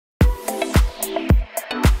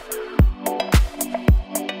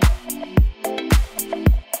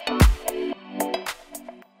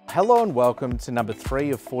Hello and welcome to number 3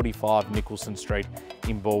 of 45 Nicholson Street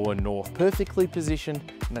in Balwyn North. Perfectly positioned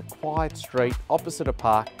in a quiet street opposite a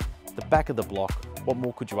park, the back of the block. What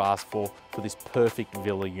more could you ask for this perfect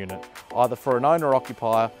villa unit? Either for an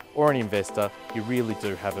owner-occupier or an investor, you really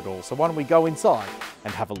do have it all. So why don't we go inside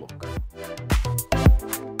and have a look.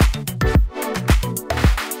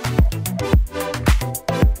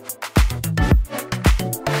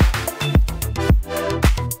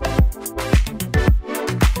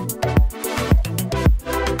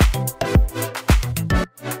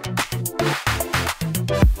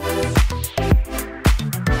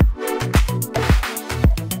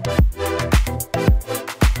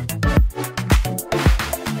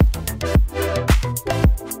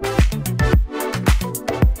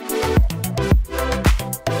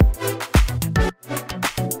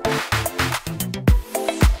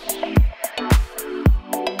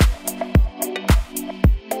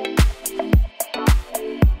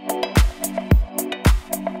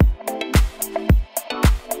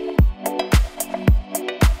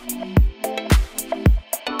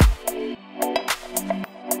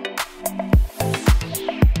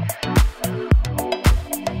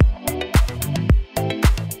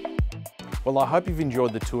 Well, I hope you've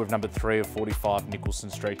enjoyed the tour of number 3 of 45 Nicholson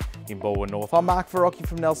Street in Balwyn North. I'm Mark Verrocchi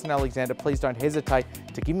from Nelson Alexander. Please don't hesitate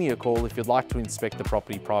to give me a call if you'd like to inspect the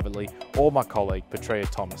property privately, or my colleague, Petrea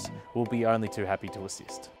Thomas. We'll be only too happy to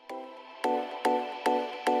assist.